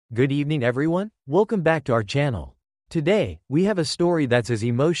Good evening everyone, welcome back to our channel. Today, we have a story that's as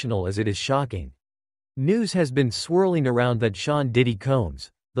emotional as it is shocking. News has been swirling around that Sean Diddy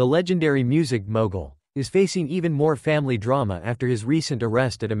Combs, the legendary music mogul, is facing even more family drama after his recent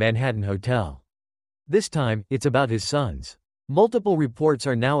arrest at a Manhattan hotel. This time, it's about his sons. Multiple reports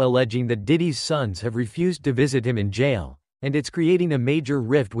are now alleging that Diddy's sons have refused to visit him in jail, and it's creating a major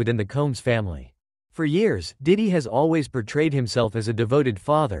rift within the Combs family. For years, Diddy has always portrayed himself as a devoted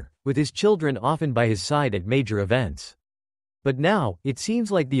father, with his children often by his side at major events. But now, it seems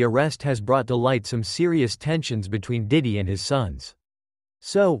like the arrest has brought to light some serious tensions between Diddy and his sons.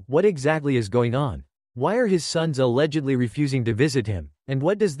 So, what exactly is going on? Why are his sons allegedly refusing to visit him, and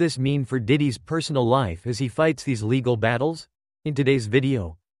what does this mean for Diddy's personal life as he fights these legal battles? In today's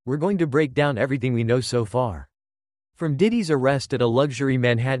video, we're going to break down everything we know so far. From Diddy's arrest at a luxury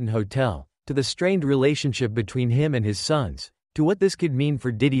Manhattan hotel, to the strained relationship between him and his sons, to what this could mean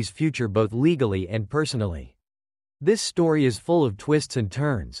for Diddy's future both legally and personally. This story is full of twists and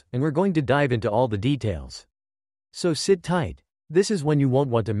turns, and we're going to dive into all the details. So sit tight, this is one you won't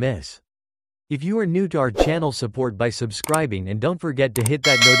want to miss. If you are new to our channel, support by subscribing and don't forget to hit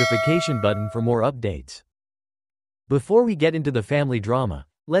that notification button for more updates. Before we get into the family drama,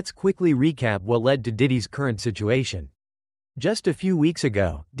 let's quickly recap what led to Diddy's current situation. Just a few weeks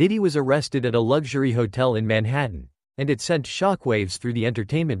ago, Diddy was arrested at a luxury hotel in Manhattan, and it sent shockwaves through the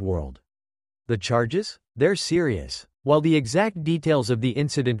entertainment world. The charges? They're serious. While the exact details of the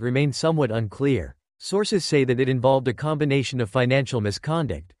incident remain somewhat unclear, sources say that it involved a combination of financial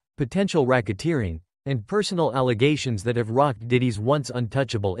misconduct, potential racketeering, and personal allegations that have rocked Diddy's once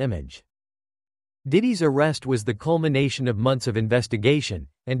untouchable image. Diddy's arrest was the culmination of months of investigation,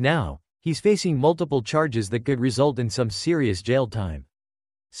 and now, he's facing multiple charges that could result in some serious jail time.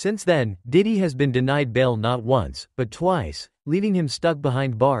 Since then, Diddy has been denied bail not once, but twice, leaving him stuck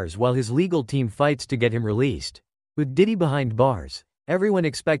behind bars while his legal team fights to get him released. With Diddy behind bars, everyone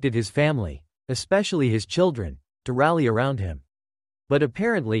expected his family, especially his children, to rally around him. But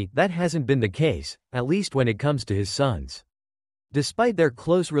apparently, that hasn't been the case, at least when it comes to his sons. Despite their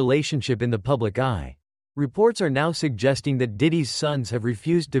close relationship in the public eye, reports are now suggesting that Diddy's sons have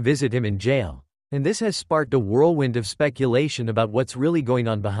refused to visit him in jail, and this has sparked a whirlwind of speculation about what's really going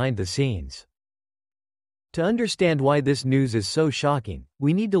on behind the scenes. To understand why this news is so shocking,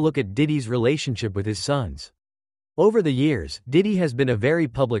 we need to look at Diddy's relationship with his sons. Over the years, Diddy has been a very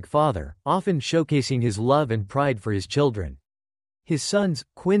public father, often showcasing his love and pride for his children. His sons,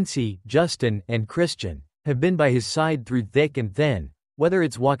 Quincy, Justin, and Christian, have been by his side through thick and thin, whether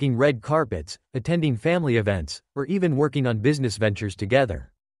it's walking red carpets, attending family events, or even working on business ventures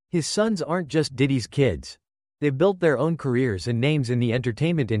together. His sons aren't just Diddy's kids. They've built their own careers and names in the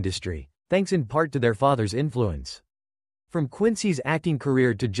entertainment industry, thanks in part to their father's influence. From Quincy's acting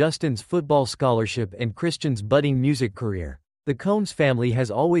career to Justin's football scholarship and Christian's budding music career, the Combs family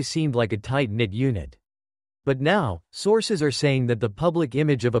has always seemed like a tight-knit unit. But now, sources are saying that the public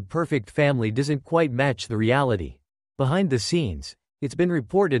image of a perfect family doesn't quite match the reality. Behind the scenes, it's been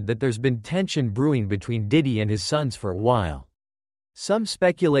reported that there's been tension brewing between Diddy and his sons for a while. Some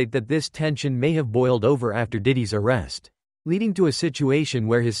speculate that this tension may have boiled over after Diddy's arrest, leading to a situation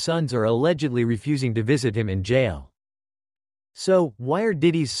where his sons are allegedly refusing to visit him in jail. So, why are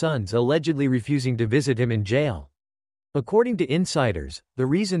Diddy's sons allegedly refusing to visit him in jail? According to insiders, the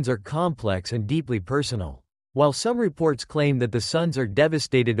reasons are complex and deeply personal. While some reports claim that the sons are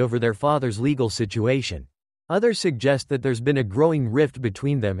devastated over their father's legal situation, others suggest that there's been a growing rift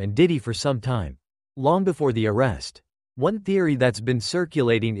between them and Diddy for some time, long before the arrest. One theory that's been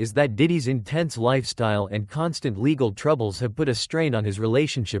circulating is that Diddy's intense lifestyle and constant legal troubles have put a strain on his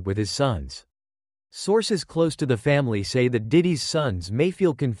relationship with his sons. Sources close to the family say that Diddy's sons may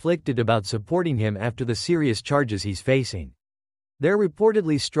feel conflicted about supporting him after the serious charges he's facing. They're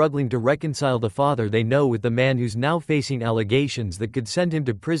reportedly struggling to reconcile the father they know with the man who's now facing allegations that could send him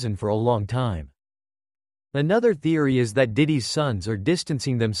to prison for a long time. Another theory is that Diddy's sons are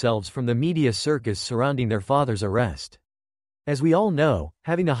distancing themselves from the media circus surrounding their father's arrest. As we all know,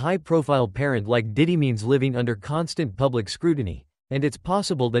 having a high-profile parent like Diddy means living under constant public scrutiny, and it's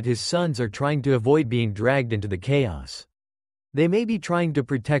possible that his sons are trying to avoid being dragged into the chaos. They may be trying to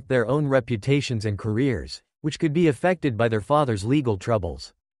protect their own reputations and careers, which could be affected by their father's legal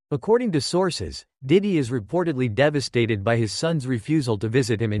troubles. According to sources, Diddy is reportedly devastated by his son's refusal to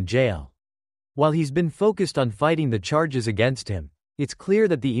visit him in jail. While he's been focused on fighting the charges against him, it's clear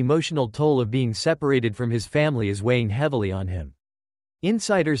that the emotional toll of being separated from his family is weighing heavily on him.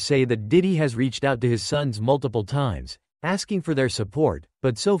 Insiders say that Diddy has reached out to his sons multiple times, asking for their support,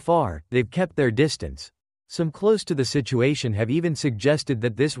 but so far, they've kept their distance. Some close to the situation have even suggested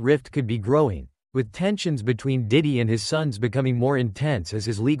that this rift could be growing, with tensions between Diddy and his sons becoming more intense as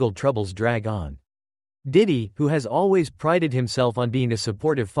his legal troubles drag on. Diddy, who has always prided himself on being a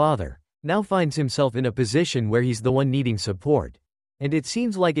supportive father, now finds himself in a position where he's the one needing support, and it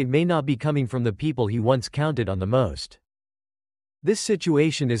seems like it may not be coming from the people he once counted on the most. This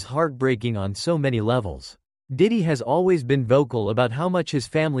situation is heartbreaking on so many levels. Diddy has always been vocal about how much his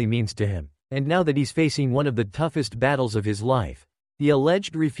family means to him, and now that he's facing one of the toughest battles of his life, the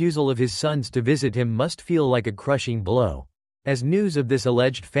alleged refusal of his sons to visit him must feel like a crushing blow. As news of this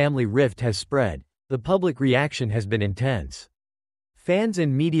alleged family rift has spread, the public reaction has been intense. Fans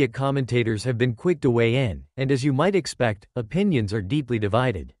and media commentators have been quick to weigh in, and as you might expect, opinions are deeply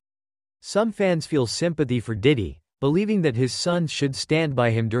divided. Some fans feel sympathy for Diddy, believing that his sons should stand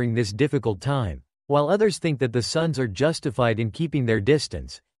by him during this difficult time, while others think that the sons are justified in keeping their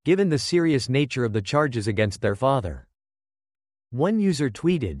distance, given the serious nature of the charges against their father. One user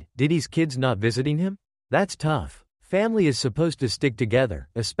tweeted, "Diddy's kids not visiting him? That's tough. Family is supposed to stick together,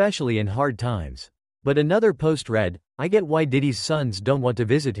 especially in hard times." But another post read, "I get why Diddy's sons don't want to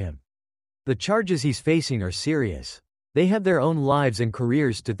visit him. The charges he's facing are serious. They have their own lives and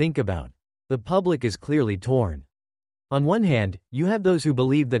careers to think about." The public is clearly torn. On one hand, you have those who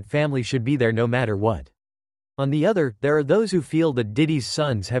believe that family should be there no matter what. On the other, there are those who feel that Diddy's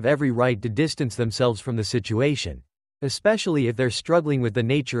sons have every right to distance themselves from the situation, especially if they're struggling with the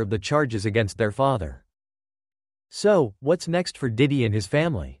nature of the charges against their father. So, what's next for Diddy and his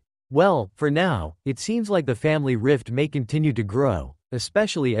family? Well, for now, it seems like the family rift may continue to grow,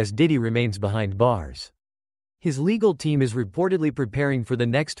 especially as Diddy remains behind bars. His legal team is reportedly preparing for the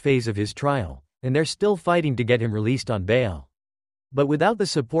next phase of his trial, and they're still fighting to get him released on bail. But without the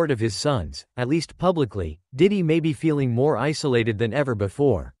support of his sons, at least publicly, Diddy may be feeling more isolated than ever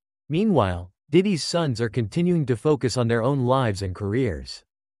before. Meanwhile, Diddy's sons are continuing to focus on their own lives and careers.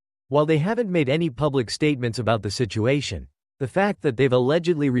 While they haven't made any public statements about the situation, the fact that they've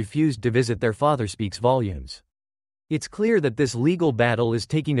allegedly refused to visit their father speaks volumes. It's clear that this legal battle is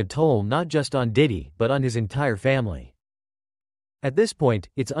taking a toll not just on Diddy but on his entire family. At this point,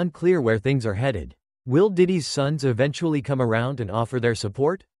 it's unclear where things are headed. Will Diddy's sons eventually come around and offer their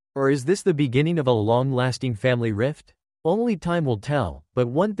support? Or is this the beginning of a long-lasting family rift? Only time will tell, but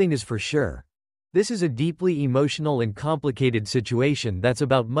one thing is for sure. This is a deeply emotional and complicated situation that's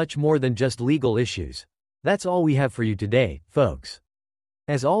about much more than just legal issues. That's all we have for you today, folks.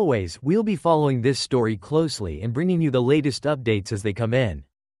 As always, we'll be following this story closely and bringing you the latest updates as they come in.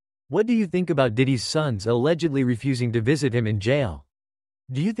 What do you think about Diddy's sons allegedly refusing to visit him in jail?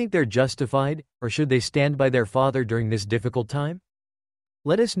 Do you think they're justified, or should they stand by their father during this difficult time?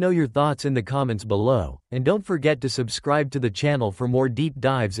 Let us know your thoughts in the comments below, and don't forget to subscribe to the channel for more deep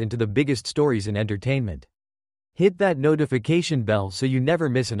dives into the biggest stories in entertainment. Hit that notification bell so you never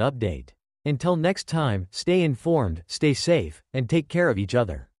miss an update. Until next time, stay informed, stay safe, and take care of each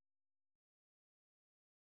other.